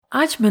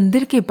आज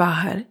मंदिर के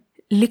बाहर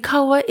लिखा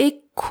हुआ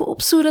एक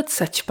खूबसूरत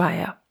सच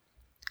पाया।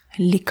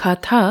 लिखा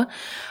था,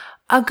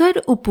 अगर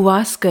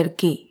उपवास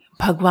करके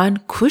भगवान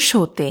खुश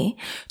होते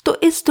तो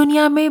इस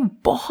दुनिया में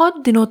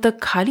बहुत दिनों तक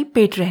खाली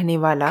पेट रहने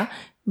वाला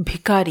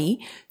भिखारी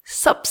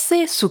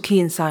सबसे सुखी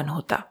इंसान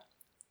होता।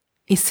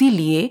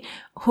 इसीलिए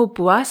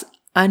उपवास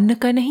अन्न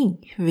का नहीं,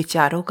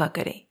 विचारों का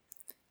करे।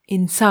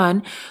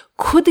 इंसान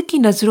खुद की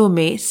नजरों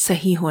में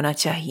सही होना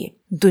चाहिए।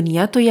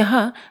 दुनिया तो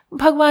यहाँ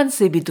भगवान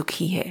से भी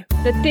दुखी है।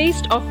 The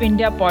test of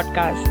India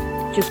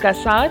podcast, जिसका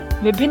सार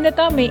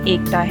विभिन्नता में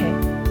एकता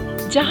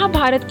है, जहाँ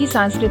भारत की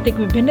सांस्कृतिक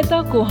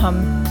विभिन्नता को हम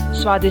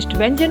स्वादिष्ट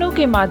व्यंजनों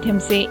के माध्यम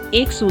से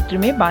एक सूत्र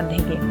में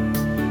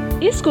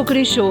बांधेंगे। इस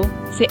कुकरी शो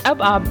से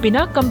अब आप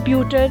बिना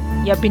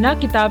कंप्यूटर या बिना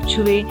किताब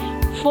छुए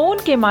फोन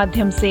के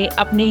माध्यम से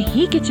अपने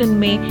ही किचन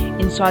में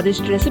इन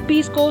स्वादिष्ट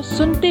रेसिपीज को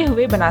सुनते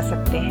हुए बना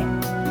सकते हैं।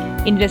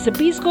 इन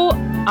रेसिपीज को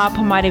आप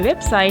हमारे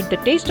वेबसाइट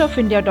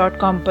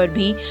thetasteofindia.com पर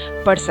भी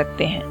पढ़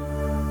सकते हैं।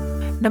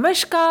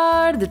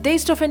 नमस्कार, the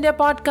test of India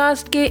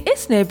podcast के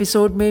इस नए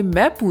एपिसोड में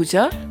मैं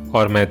पूजा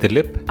और मैं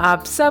दिलीप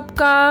आप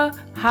सबका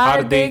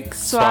हार्दिक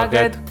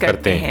स्वागत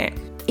करते हैं।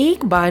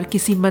 एक बार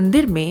किसी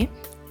मंदिर में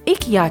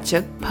एक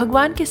याचक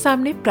भगवान के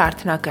सामने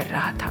प्रार्थना कर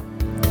रहा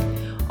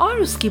था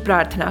और उसकी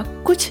प्रार्थना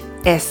कुछ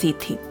ऐसी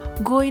थी,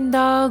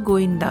 गोविंदा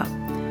गोविंदा,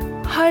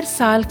 हर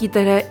साल की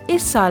तरह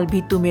इस साल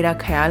भी तू मेरा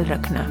ख्याल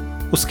रखना।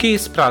 उसकी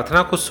इस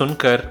प्रार्थना को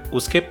सुनकर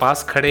उसके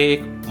पास खड़े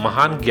एक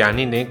महान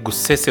ज्ञानी ने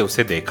गुस्से से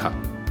उसे देखा।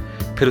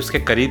 फिर उसके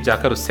करीब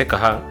जाकर उससे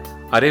कहा,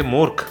 अरे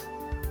मूर्ख,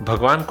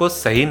 भगवान को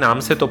सही नाम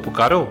से तो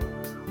पुकारो।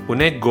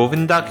 उन्हें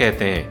गोविंदा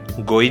कहते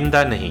हैं,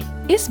 गोविंदा नहीं।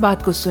 इस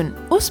बात को सुन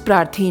उस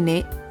प्रार्थी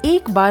ने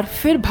एक बार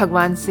फिर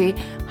भगवान से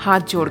हाथ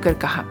जोड़कर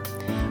कहा,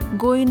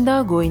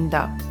 गोविंदा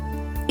गोविंदा,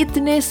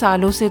 इतने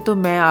सालों से तो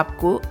मैं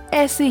आपको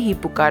ऐसे ही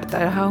पुकारता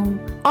रहा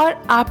हूँ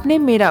और आपने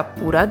मेरा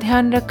पूरा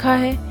ध्यान रखा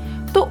है,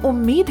 तो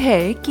उम्मीद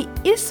है कि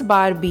इस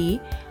बार भी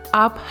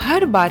आप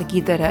हर बार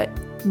की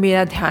तरह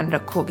मेरा ध्यान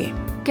रखोगे।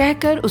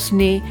 कहकर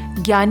उसने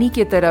ज्ञानी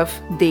के तरफ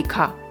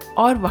देखा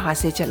और वहां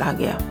से चला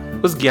गया।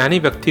 उस ज्ञानी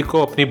व्यक्ति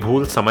को अपनी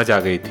भूल समझ आ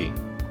गई थी।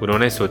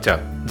 उन्होंने सोचा,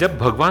 जब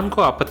भगवान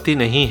को आपत्ति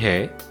नहीं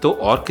है तो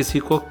और किसी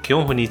को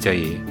क्यों होनी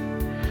चाहिए।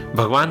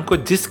 भगवान को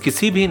जिस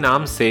किसी भी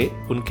नाम से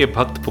उनके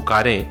भक्त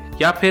पुकारें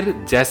या फिर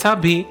जैसा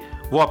भी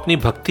वो अपनी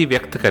भक्ति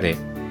व्यक्त करें,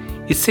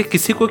 इससे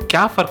किसी को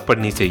क्या फर्क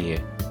पड़नी चाहिए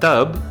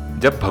तब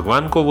जब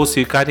भगवान को वो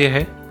स्वीकार्य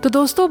है। तो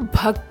दोस्तों,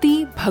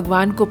 भक्ति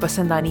भगवान को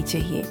पसंद आनी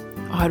चाहिए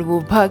और वो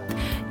भक्त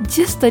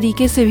जिस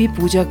तरीके से भी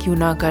पूजा क्यों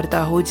ना करता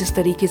हो, जिस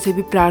तरीके से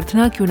भी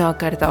प्रार्थना क्यों ना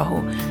करता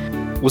हो,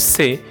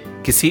 उससे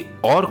किसी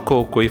और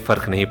को कोई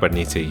फर्क नहीं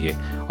पड़नी चाहिए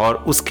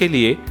और उसके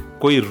लिए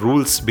कोई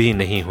रूल्स भी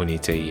नहीं होनी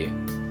चाहिए,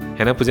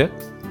 है ना पूजा?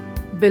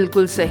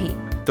 बिल्कुल सही।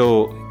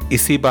 तो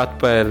इसी बात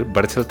पर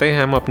बढ़ चलते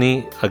हैं हम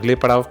अपनी अगले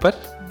पड़ाव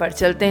पर। बढ़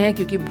चलते हैं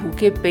क्योंकि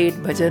भूखे पेट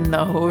भजन ना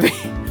होवे।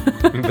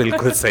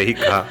 बिल्कुल सही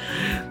कहा।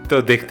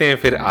 तो देखते हैं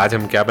फिर आज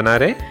हम क्या बना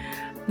रहे।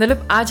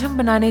 मतलब आज हम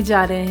बनाने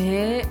जा रहे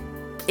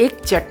हैं एक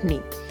चटनी।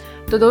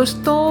 तो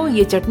दोस्तों,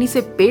 ये चटनी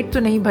से पेट तो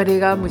नहीं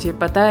भरेगा, मुझे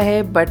पता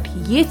है, बट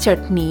ये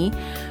चटनी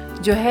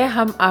जो है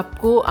हम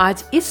आपको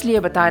आज इसलिए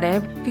बता रहे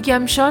हैं क्योंकि आई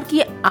एम श्योर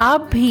कि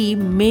आप भी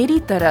मेरी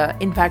तरह,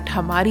 इनफैक्ट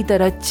हमारी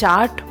तरह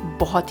चाट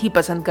बहुत ही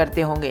पसंद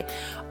करते होंगे।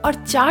 और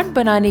चाट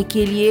बनाने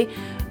के लिए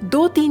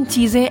 2-3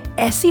 चीज़ें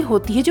ऐसी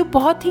होती है जो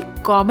बहुत ही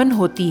कॉमन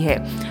होती है।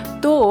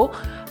 तो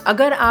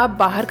अगर आप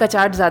बाहर का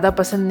चाट ज़्यादा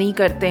पसंद नहीं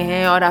करते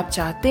हैं और आप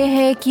चाहते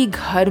हैं कि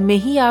घर में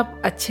ही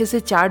आप अच्छे से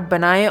चाट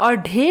बनाएं और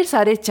ढेर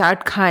सारे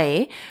चाट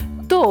खाएं,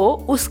 तो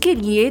उसके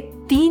लिए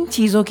 3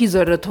 चीज़ों की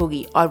ज़रूरत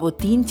होगी और वो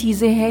 3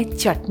 चीज़ें हैं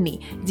चटनी।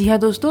 जी हाँ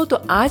दोस्तों, तो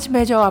आज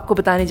मैं जो आपको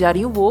बताने जा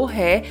रही हूँ वो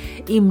है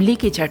इमली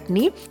की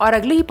चटनी और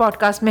अगले ही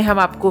पॉडकास्ट में हम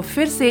आपको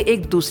फिर से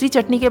एक दूसरी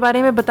चटनी के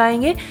बारे में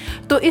बताएंगे।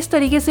 तो इस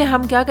तरीके से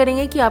हम क्या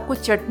करेंगे कि आपको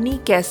चटनी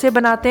कैसे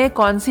बनाते हैं,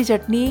 कौन सी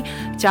चटनी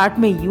चाट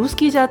में यूज़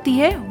की जाती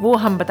है, वो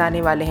हम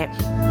बताने वाले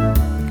हैं।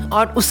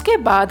 और उसके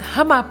बाद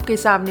हम आपके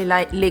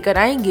सामने लेकर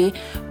आएंगे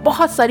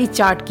बहुत सारी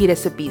चाट की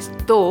रेसिपीज।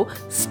 तो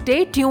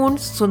स्टे ट्यून्ड,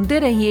 सुनते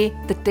रहिए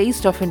the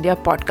test of India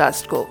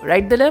podcast को।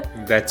 Right Dilip?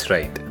 That's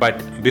right.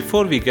 But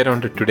before we get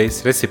on to today's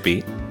recipe,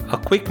 a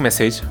quick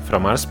message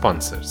from our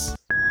sponsors.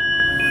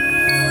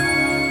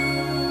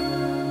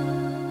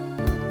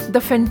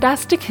 The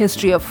fantastic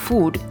history of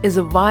food is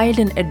a wild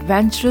and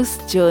adventurous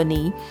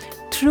journey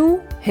through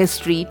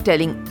history,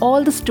 telling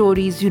all the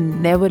stories you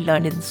never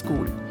learned in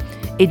school.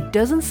 It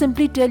doesn't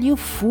simply tell you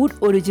food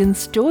origin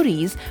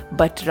stories,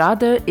 but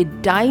rather it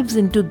dives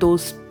into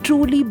those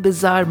truly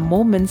bizarre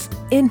moments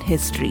in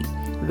history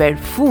where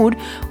food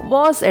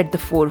was at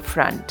the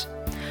forefront.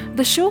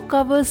 The show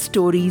covers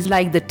stories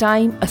like the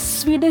time a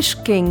Swedish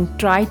king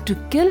tried to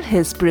kill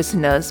his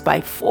prisoners by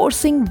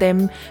forcing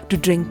them to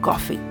drink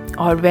coffee,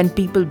 or when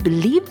people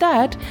believed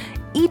that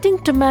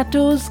eating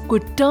tomatoes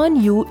could turn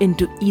you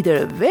into either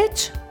a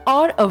witch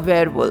or a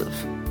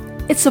werewolf.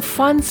 It's a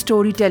fun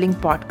storytelling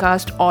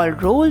podcast all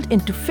rolled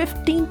into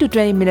 15 to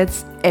 20 minutes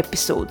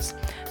episodes,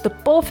 the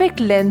perfect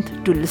length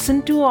to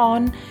listen to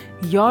on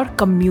your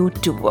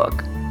commute to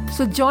work.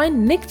 So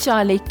join Nick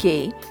Charlie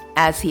K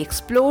as he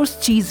explores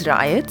cheese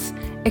riots,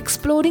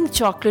 exploring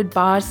chocolate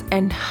bars,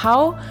 and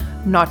how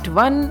not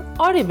one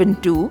or even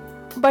two,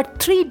 but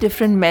 3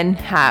 different men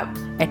have,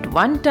 at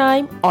one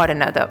time or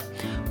another,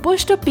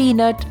 pushed a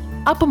peanut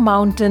up a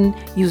mountain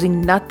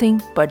using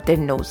nothing but their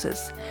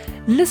noses.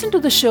 Listen to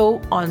the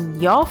show on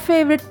your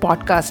favorite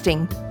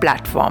podcasting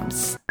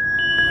platforms.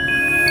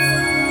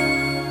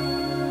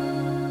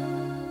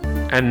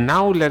 And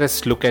now let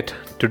us look at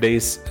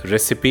today's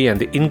recipe and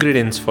the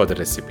ingredients for the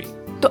recipe.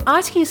 तो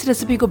आज की इस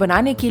recipe को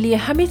बनाने के लिए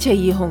हमें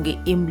चाहिए होंगे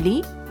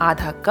इमली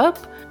आधा कप,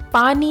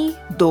 पानी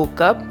 2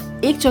 कप,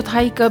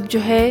 1/4 कप जो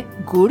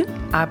है गुड़,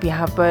 आप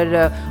यहाँ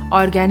पर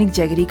ऑर्गेनिक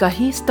जैगरी का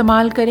ही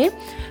इस्तेमाल करें,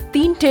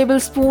 3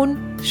 tablespoon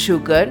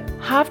sugar,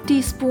 half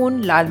tea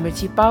spoon लाल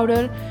मिर्ची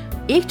पाउडर,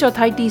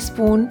 1/4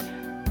 टीस्पून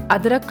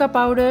अदरक का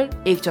पाउडर,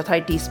 1/4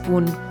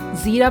 टीस्पून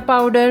जीरा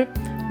पाउडर,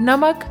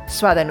 नमक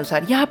स्वाद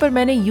अनुसार। यहाँ पर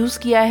मैंने यूज़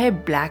किया है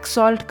ब्लैक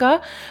सॉल्ट का,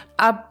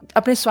 आप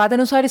अपने स्वाद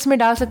अनुसार इसमें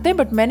डाल सकते हैं,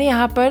 बट मैंने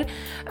यहाँ पर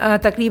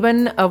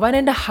तकरीबन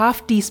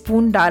 1.5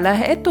 टीस्पून डाला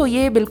है, तो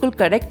ये बिल्कुल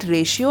करेक्ट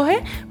रेशियो है।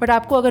 बट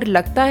आपको अगर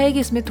लगता है कि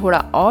इसमें थोड़ा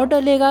और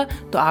डलेगा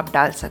तो आप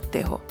डाल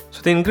सकते हो।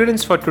 So the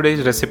ingredients for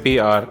today's recipe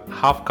are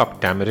half cup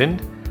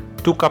tamarind,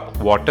 2 cup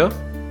water,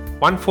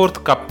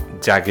 1/4 cup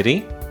jaggery.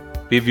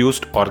 We've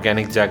used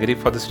organic jaggery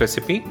for this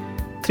recipe.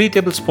 3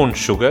 tablespoon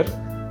sugar,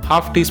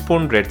 half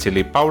teaspoon red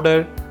chili powder,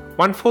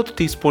 1/4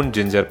 teaspoon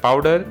ginger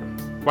powder,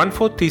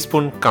 1/4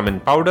 teaspoon cumin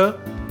powder,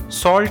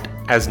 salt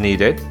as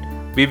needed.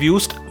 We've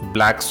used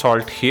black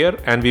salt here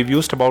and we've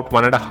used about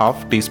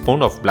 1.5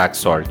 teaspoon of black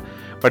salt.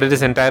 But it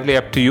is entirely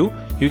up to you.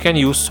 You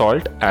can use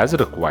salt as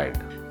required.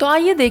 तो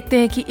आइए देखते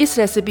हैं कि इस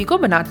recipe को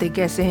बनाते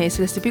कैसे हैं। इस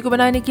रेसिपी को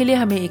बनाने के लिए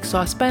हमें एक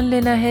सॉस पैन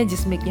लेना है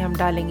जिसमें कि हम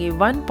डालेंगे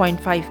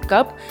 1.5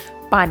 कप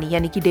पानी,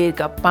 यानी कि 1.5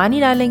 कप पानी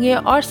डालेंगे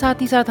और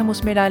साथ ही साथ हम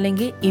उसमें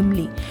डालेंगे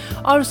इमली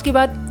और उसके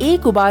बाद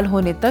एक उबाल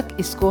होने तक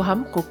इसको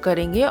हम कुक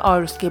करेंगे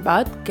और उसके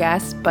बाद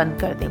गैस बंद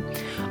कर दें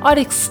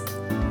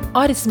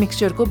और इस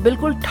मिक्सचर को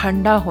बिल्कुल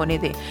ठंडा होने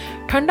दें।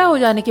 ठंडा हो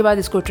जाने के बाद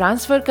इसको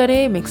ट्रांसफ़र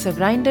करें मिक्सर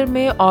ग्राइंडर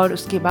में और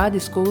उसके बाद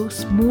इसको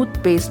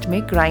स्मूथ पेस्ट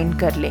में ग्राइंड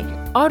कर लें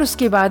और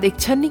उसके बाद एक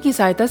छन्नी की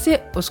सहायता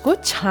से उसको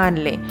छान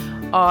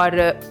लें और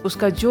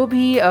उसका जो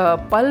भी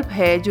पल्प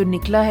है जो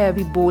निकला है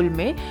अभी बोल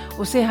में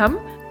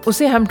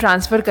उसे हम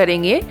ट्रांसफ़र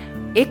करेंगे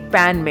एक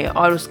पैन में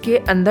और उसके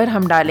अंदर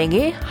हम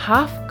डालेंगे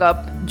हाफ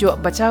कप जो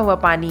बचा हुआ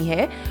पानी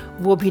है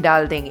वो भी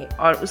डाल देंगे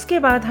और उसके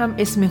बाद हम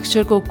इस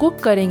मिक्सचर को कुक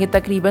करेंगे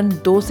तकरीबन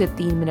 2 से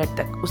 3 मिनट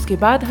तक। उसके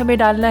बाद हमें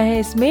डालना है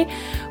इसमें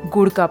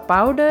गुड़ का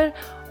पाउडर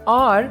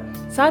और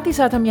साथ ही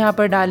साथ हम यहाँ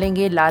पर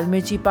डालेंगे लाल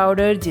मिर्ची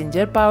powder,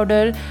 ginger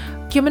powder,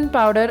 cumin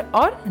powder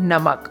और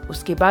नमक।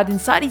 उसके बाद इन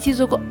सारी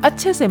चीज़ों को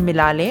अच्छे से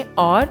मिला लें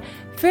और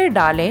फिर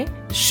डालें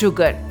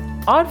शुगर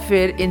और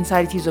फिर इन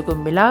सारी चीज़ों को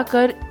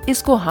मिलाकर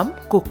इसको हम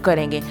कुक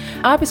करेंगे।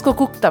 आप इसको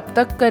कुक तब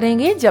तक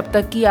करेंगे जब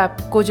तक कि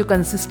आपको जो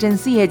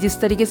कंसिस्टेंसी है जिस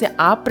तरीके से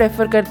आप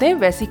प्रेफर करते हैं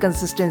वैसी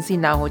कंसिस्टेंसी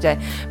ना हो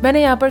जाए।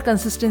 मैंने यहाँ पर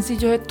कंसिस्टेंसी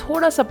जो है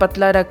थोड़ा सा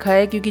पतला रखा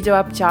है क्योंकि जब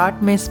आप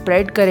चाट में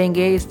स्प्रेड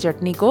करेंगे इस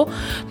चटनी को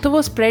तो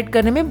वो स्प्रेड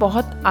करने में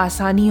बहुत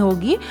आसानी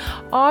होगी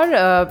और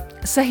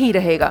सही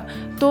रहेगा।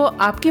 तो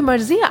आपकी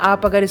मर्ज़ी,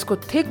 आप अगर इसको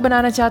थिक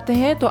बनाना चाहते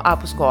हैं तो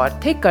आप उसको और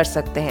थिक कर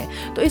सकते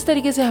हैं। तो इस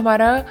तरीके से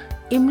हमारा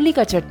इमली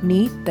का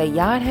चटनी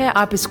तैयार है।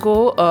 आप इसको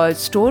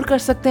स्टोर कर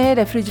सकते हैं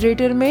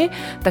रेफ्रिजरेटर में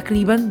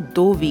तकरीबन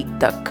 2 वीक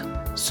तक।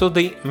 So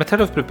the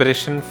method of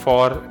preparation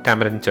for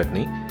tamarind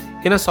chutney: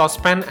 in a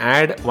saucepan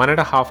add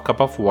 1.5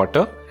 cup of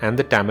water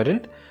and the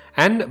tamarind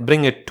and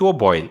bring it to a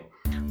boil.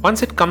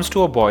 Once it comes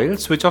to a boil,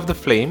 switch off the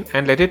flame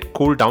and let it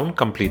cool down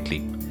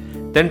completely.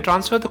 Then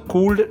transfer the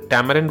cooled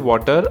tamarind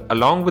water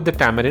along with the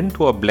tamarind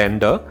to a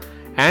blender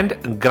and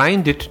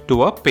grind it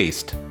to a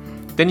paste.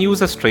 Then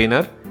use a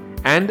strainer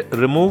and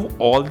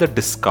remove all the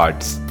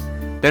discards.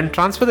 Then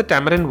transfer the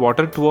tamarind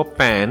water to a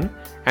pan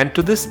and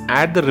to this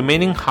add the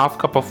remaining half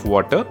cup of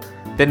water.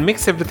 Then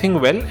mix everything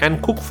well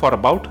and cook for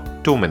about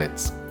 2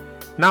 minutes.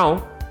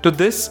 Now to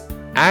this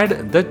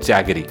add the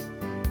jaggery.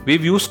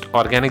 We've used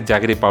organic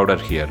jaggery powder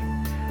here.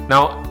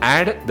 Now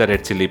add the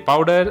red chili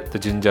powder, the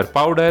ginger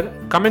powder,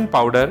 cumin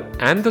powder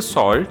and the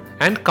salt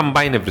and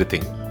combine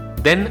everything.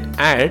 Then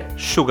add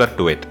sugar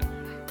to it.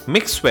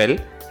 Mix well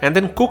and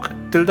then cook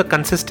till the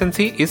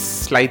consistency is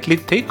slightly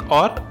thick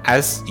or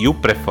as you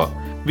prefer.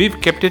 We've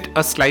kept it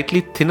a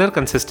slightly thinner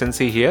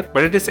consistency here,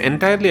 but it is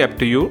entirely up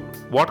to you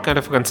what kind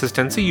of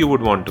consistency you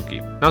would want to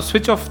keep. Now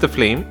switch off the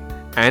flame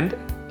and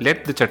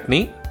let the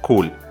chutney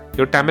cool.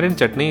 Your tamarind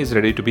chutney is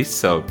ready to be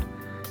served.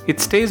 It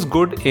stays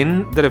good in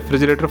the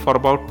refrigerator for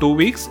about 2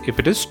 weeks if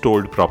it is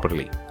stored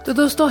properly. तो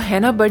दोस्तों है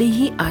ना बड़ी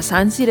ही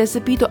आसान सी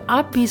recipe, तो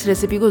आप भी इस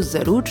रेसिपी को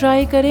ज़रूर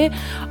ट्राई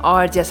करें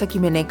और जैसा कि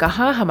मैंने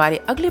कहा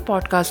हमारे अगले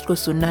पॉडकास्ट को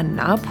सुनना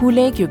ना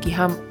भूलें क्योंकि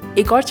हम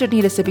एक और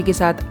चटनी रेसिपी के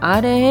साथ आ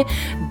रहे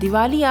हैं।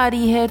 दिवाली आ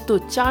रही है तो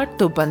चाट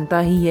तो बनता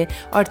ही है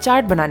और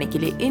चाट बनाने के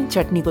लिए इन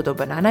चटनी को तो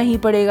बनाना ही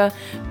पड़ेगा,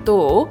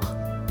 तो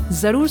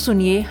जरूर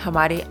सुनिए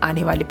हमारे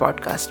आने वाले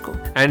पॉडकास्ट को।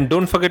 And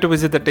don't forget to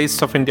visit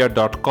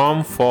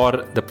thetasteofindia.com for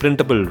the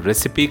printable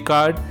recipe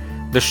card,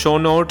 the show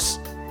notes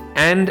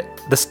and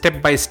the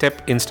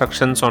step-by-step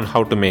instructions on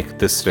how to make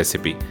this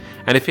recipe.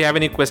 And if you have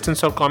any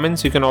questions or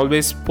comments, you can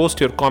always post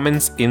your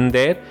comments in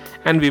there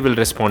and we will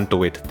respond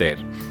to it there.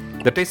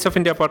 The Taste of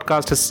India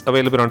podcast is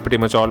available on pretty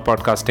much all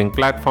podcasting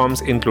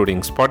platforms,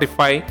 including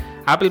Spotify,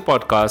 Apple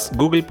Podcasts,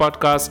 Google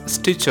Podcasts,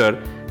 Stitcher,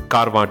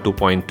 Carvaan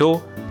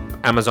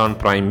 2.0, Amazon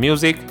Prime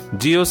Music,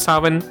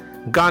 JioSaavn,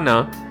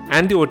 Gaana,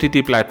 and the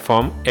OTT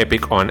platform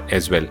Epic On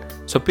as well.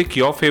 So pick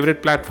your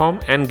favorite platform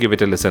and give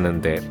it a listen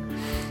in there.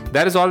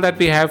 That is all that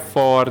we have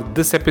for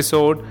this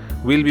episode.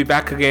 We'll be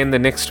back again the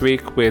next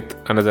week with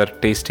another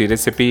tasty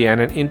recipe and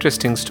an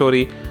interesting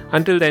story.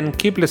 Until then,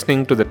 keep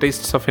listening to the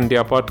Tastes of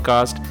India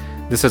podcast.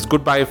 This is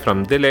goodbye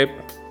from Dilip.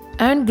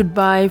 And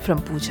goodbye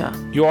from Pooja.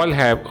 You all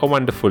have a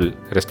wonderful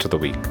rest of the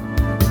week.